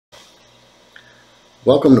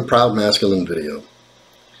Welcome to Proud Masculine Video.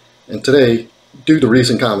 And today, due to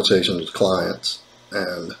recent conversations with clients,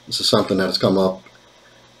 and this is something that has come up,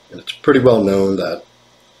 and it's pretty well known that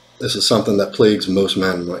this is something that plagues most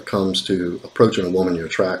men when it comes to approaching a woman you're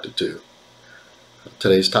attracted to.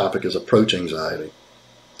 Today's topic is approach anxiety.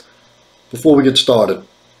 Before we get started,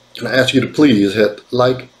 can I ask you to please hit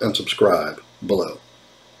like and subscribe below.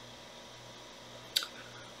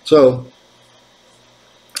 So,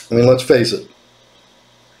 let's face it.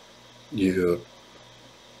 You're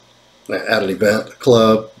at an event, a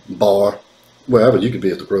club, bar, wherever. You could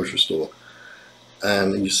be at the grocery store,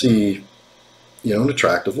 and you see, an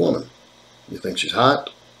attractive woman. You think she's hot,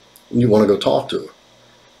 and you want to go talk to her.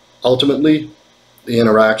 Ultimately, the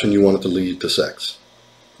interaction, you want it to lead to sex,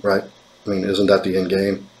 right? Isn't that the end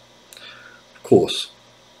game? Of course.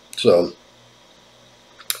 So,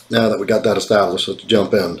 now that we got that established, let's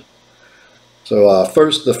jump in. So,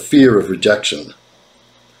 first, the fear of rejection.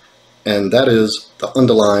 And that is the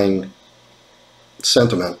underlying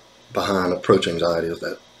sentiment behind approach anxiety, is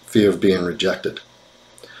that fear of being rejected.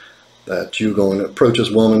 That you're going to approach this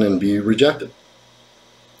woman and be rejected.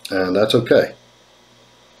 And that's okay.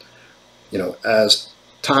 As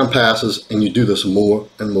time passes and you do this more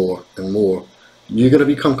and more and more, you're going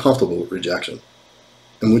to become comfortable with rejection.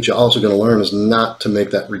 And what you're also going to learn is not to make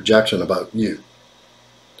that rejection about you.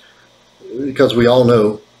 Because we all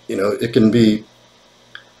know, it can be,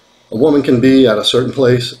 a woman can be at a certain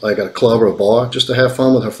place, like at a club or a bar, just to have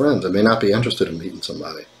fun with her friends and may not be interested in meeting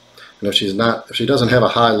somebody. And if she doesn't have a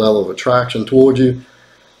high level of attraction toward you,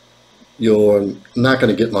 you're not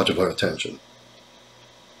going to get much of her attention.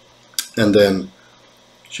 And then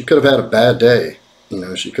she could have had a bad day.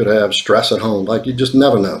 She could have stress at home. Like, you just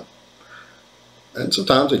never know. And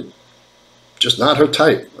sometimes it's just not her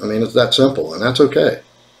type. It's that simple, and that's okay.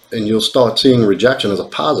 And you'll start seeing rejection as a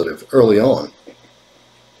positive early on.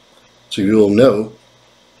 So you'll know,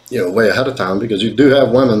 way ahead of time, because you do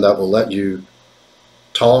have women that will let you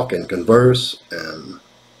talk and converse and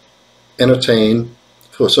entertain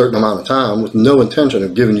for a certain amount of time with no intention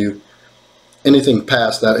of giving you anything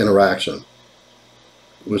past that interaction,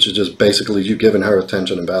 which is just basically you giving her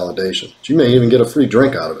attention and validation. She may even get a free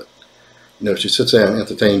drink out of it, if she sits there and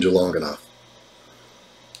entertains you long enough.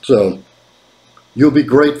 So you'll be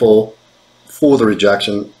grateful for the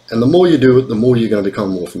rejection, and the more you do it, the more you're going to become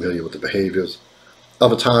more familiar with the behaviors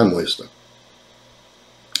of a time waster.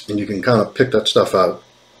 And you can kind of pick that stuff out,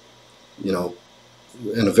 in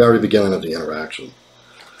the very beginning of the interaction.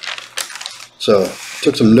 So,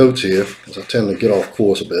 took some notes here, because I tend to get off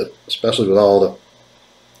course a bit, especially with all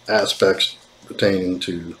the aspects pertaining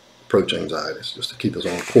to approach anxieties, just to keep us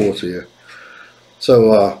on course here.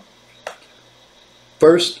 So,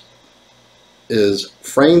 first is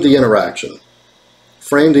frame the interaction.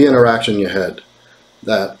 Frame the interaction in your head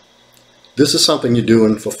that this is something you're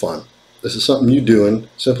doing for fun. This is something you're doing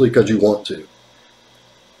simply because you want to.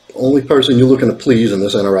 The only person you're looking to please in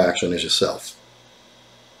this interaction is yourself.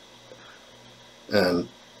 And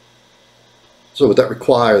so what that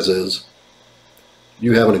requires is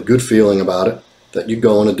you having a good feeling about it, that you're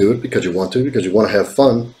going to do it because you want to have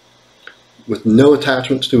fun, with no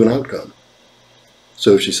attachments to an outcome.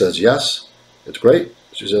 So if she says yes, it's great.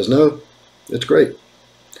 If she says no, it's great.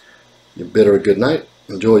 You bid her a good night,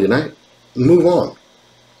 enjoy your night, and move on.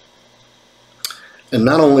 And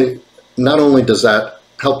not only does that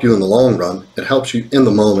help you in the long run, it helps you in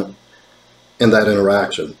the moment, in that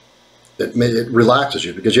interaction. It relaxes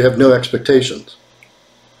you because you have no expectations.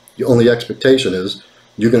 Your only expectation is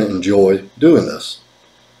you're going to enjoy doing this.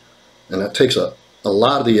 And that takes a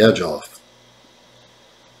lot of the edge off.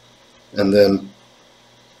 And then,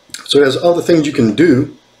 so there's other things you can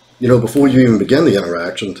do, before you even begin the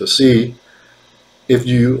interaction, to see if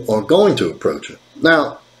you are going to approach it.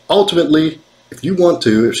 Now, ultimately, if you want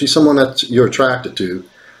to, if she's someone that you're attracted to,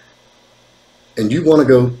 and you want to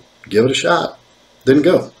go give it a shot, then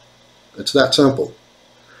go. It's that simple.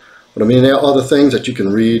 But there are other things that you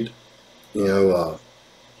can read, her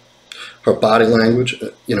body language,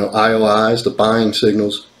 IOIs, the buying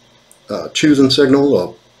signals, choosing signal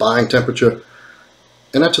or buying temperature.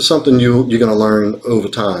 And that's just something you're going to learn over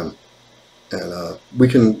time. And we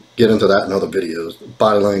can get into that in other videos,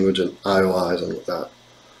 body language and IOIs and whatnot.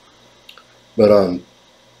 But,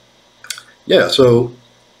 yeah, so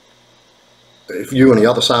if you're on the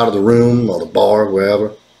other side of the room or the bar,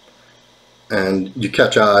 wherever, and you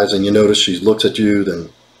catch eyes and you notice she looks at you, then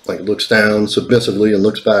looks down submissively and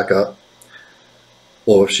looks back up,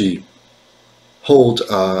 or if she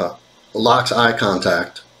locks eye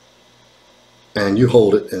contact, and you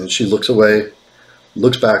hold it and she looks away,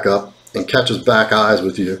 looks back up and catches back eyes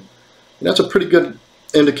with you, and that's a pretty good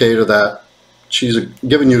indicator that she's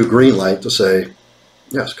giving you a green light to say,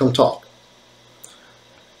 yes, come talk.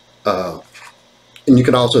 And you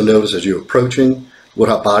can also notice as you're approaching what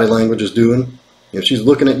her body language is doing. If she's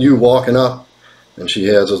looking at you walking up and she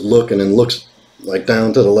has this look and then looks like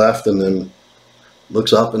down to the left and then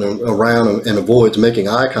looks up and around and avoids making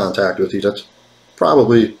eye contact with you, that's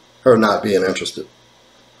probably her not being interested.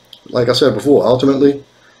 Like I said before, ultimately, if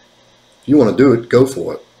you want to do it, go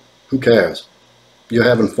for it. Who cares? You're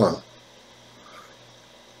having fun.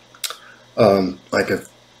 Like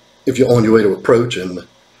if you're on your way to approach and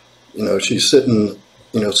she's sitting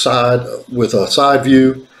side with a side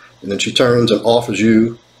view, and then she turns and offers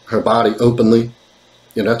you her body openly,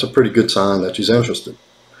 that's a pretty good sign that she's interested.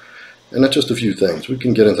 And that's just a few things. We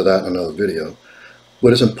can get into that in another video.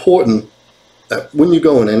 But it's important that when you're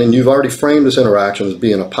going in and you've already framed this interaction as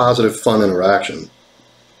being a positive, fun interaction,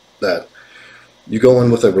 that you go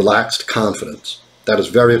in with a relaxed confidence. That is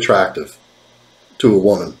very attractive to a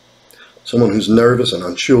woman. Someone who's nervous and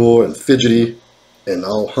unsure and fidgety and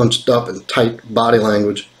all hunched up and tight body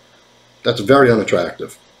language, that's very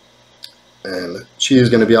unattractive. And she is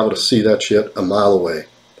going to be able to see that shit a mile away.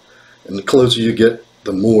 And the closer you get,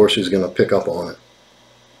 the more she's going to pick up on it.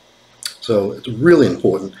 So it's really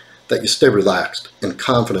important that you stay relaxed and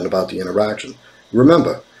confident about the interaction.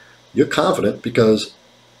 Remember, you're confident because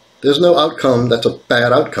there's no outcome that's a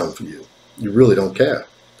bad outcome for you. You really don't care.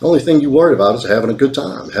 The only thing you worry about is having a good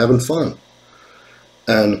time, having fun.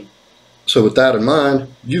 And so with that in mind,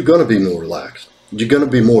 you're going to be more relaxed. You're going to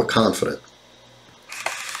be more confident.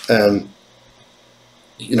 And,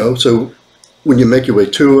 so when you make your way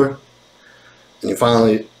to her and you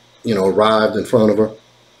finally, arrived in front of her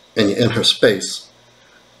and you're in her space,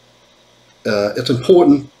 it's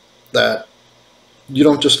important that you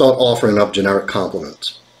don't just start offering up generic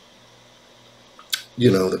compliments.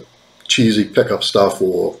 The cheesy pickup stuff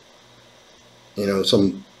or,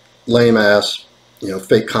 some lame ass,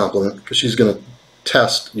 fake compliment, because she's going to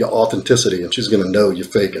test your authenticity and she's going to know you're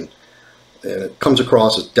faking. And it comes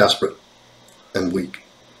across as desperate and weak.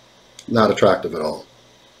 Not attractive at all.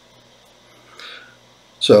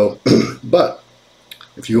 So, but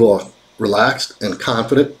if you are relaxed and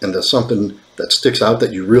confident and there's something that sticks out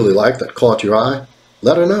that you really like, that caught your eye,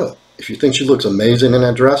 let her know. If you think she looks amazing in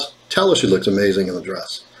that dress, tell her she looks amazing in the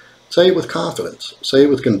dress. Say it with confidence. Say it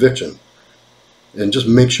with conviction. And just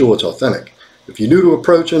make sure it's authentic. If you're new to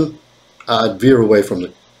approaching, I'd veer away from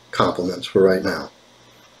the compliments for right now.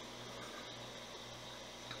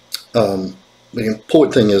 The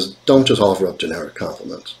important thing is don't just offer up generic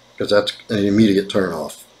compliments, because that's an immediate turn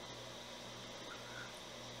off.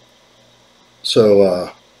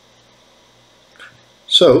 So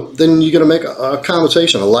then you're going to make a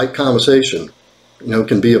conversation, a light conversation. It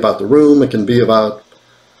can be about the room, it can be about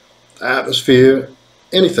the atmosphere,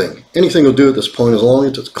 anything. Anything will do at this point as long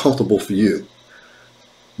as it's comfortable for you.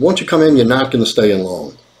 Once you come in, you're not going to stay in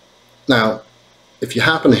long. Now, if you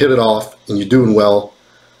happen to hit it off and you're doing well,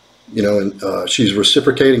 and she's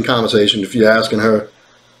reciprocating conversation, if you're asking her,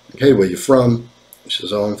 hey, where you from? She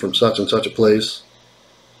says, oh, I'm from such and such a place.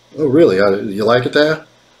 Oh, really? You like it there?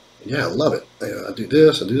 Yeah, I love it. I do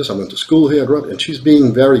this, I do this. I went to school here, I grew up. And she's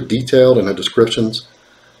being very detailed in her descriptions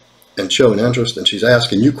and showing interest, and she's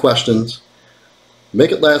asking you questions.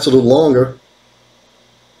 Make it last a little longer,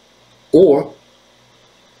 or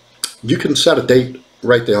you can set a date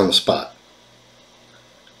right there on the spot.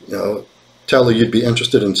 Tell her you'd be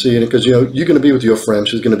interested in seeing it, because you're going to be with your friends,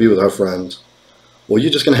 she's going to be with her friends. Well,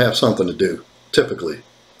 you're just going to have something to do, typically.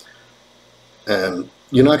 And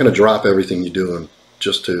you're not going to drop everything you're doing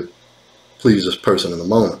just to please this person in the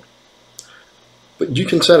moment. But you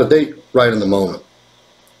can set a date right in the moment.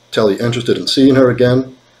 Tell you're interested in seeing her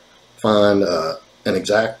again, find an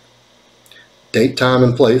exact date, time,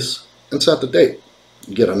 and place, and set the date.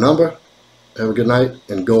 You get a number, have a good night,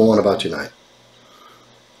 and go on about your night.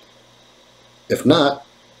 If not,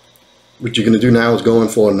 what you're going to do now is go in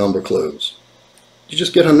for a number close. You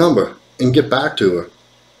just get her number and get back to her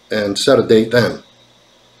and set a date then.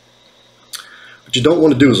 What you don't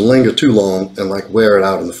want to do is linger too long and wear it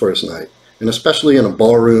out in the first night. And especially in a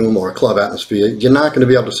bar-room or a club atmosphere, you're not going to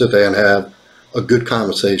be able to sit there and have a good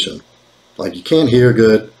conversation. You can't hear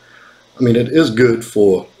good. I mean, it is good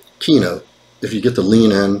for keynote. If you get to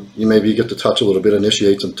lean in, maybe get to touch a little bit,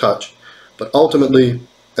 initiate some touch. But ultimately,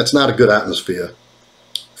 that's not a good atmosphere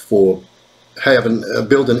for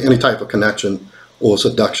building any type of connection or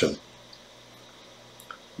seduction.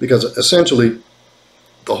 Because essentially,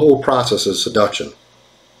 the whole process is seduction.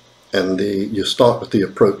 And you start with the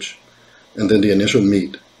approach, and then the initial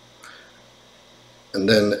meet. And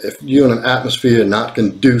then if you're in an atmosphere not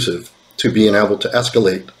conducive to being able to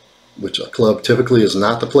escalate, which a club typically is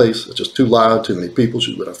not the place. It's just too loud, too many people,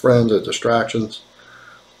 she's with her friends, there's distractions.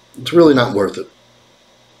 It's really not worth it.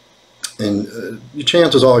 And your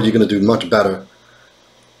chances are you're going to do much better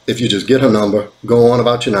if you just get her number, go on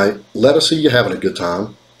about your night, let her see you having a good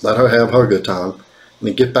time, let her have her good time, and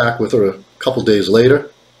then get back with her a couple days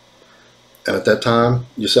later. And at that time,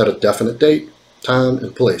 you set a definite date, time,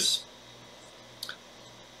 and place.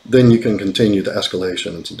 Then you can continue the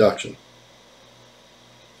escalation and seduction.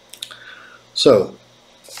 So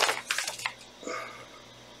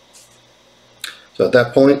at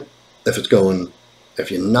that point,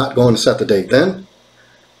 if you're not going to set the date then,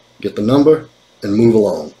 get the number and move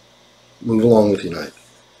along. Move along with your night.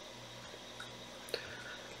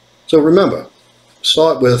 So remember,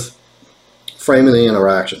 start with framing the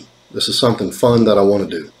interaction. This is something fun that I want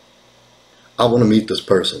to do. I want to meet this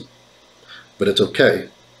person. But it's okay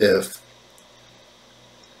if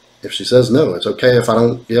she says no. It's okay if I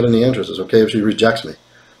don't get any interest. It's okay if she rejects me.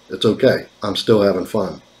 It's okay. I'm still having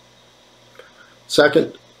fun.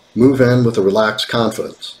 Second, move in with a relaxed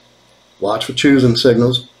confidence. Watch for choosing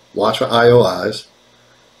signals. Watch for IOIs.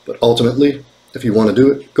 But ultimately, if you want to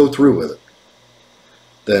do it, go through with it.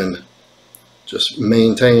 Then just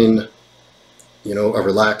maintain, a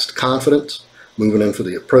relaxed confidence, moving in for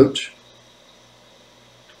the approach.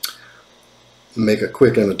 Make a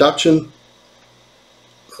quick introduction,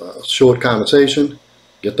 a short conversation,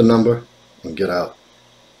 get the number, and get out.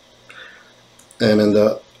 And in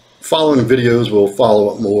the following videos, we'll follow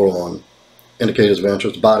up more on indicators of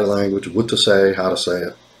interest, body language, what to say, how to say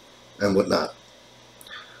it, and whatnot.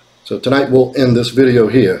 So tonight we'll end this video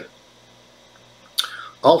here.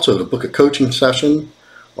 Also, to book a coaching session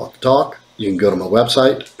or to talk, you can go to my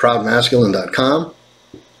website, proudmasculine.com.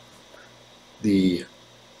 The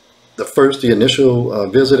initial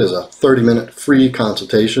visit is a 30-minute free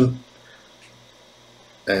consultation.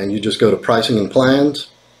 And you just go to pricing and plans,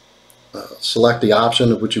 select the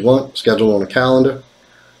option of what you want, schedule on a calendar,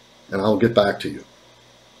 and I'll get back to you.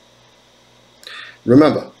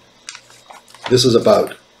 Remember, this is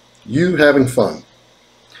about you having fun.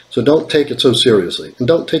 So don't take it so seriously, and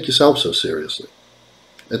don't take yourself so seriously.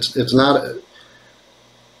 It's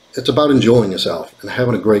about enjoying yourself and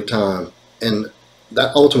having a great time, and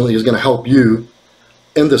that ultimately is going to help you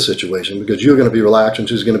in this situation because you're going to be relaxed and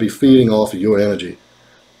she's going to be feeding off of your energy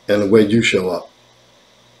and the way you show up.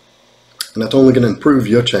 And that's only going to improve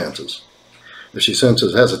your chances. If she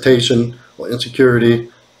senses hesitation or insecurity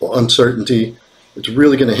or uncertainty, it's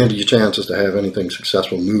really going to hinder your chances to have anything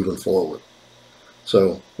successful moving forward.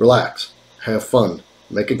 So relax, have fun,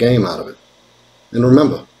 make a game out of it. And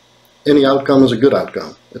remember, any outcome is a good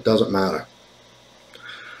outcome. It doesn't matter.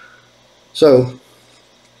 So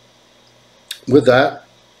with that,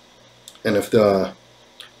 and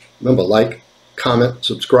remember, like, comment,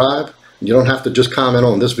 subscribe. You don't have to just comment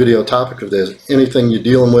on this video topic. If there's anything you're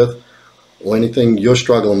dealing with or anything you're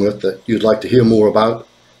struggling with that you'd like to hear more about,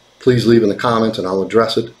 please leave in the comments and I'll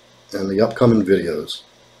address it in the upcoming videos.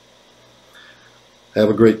 Have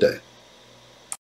a great day.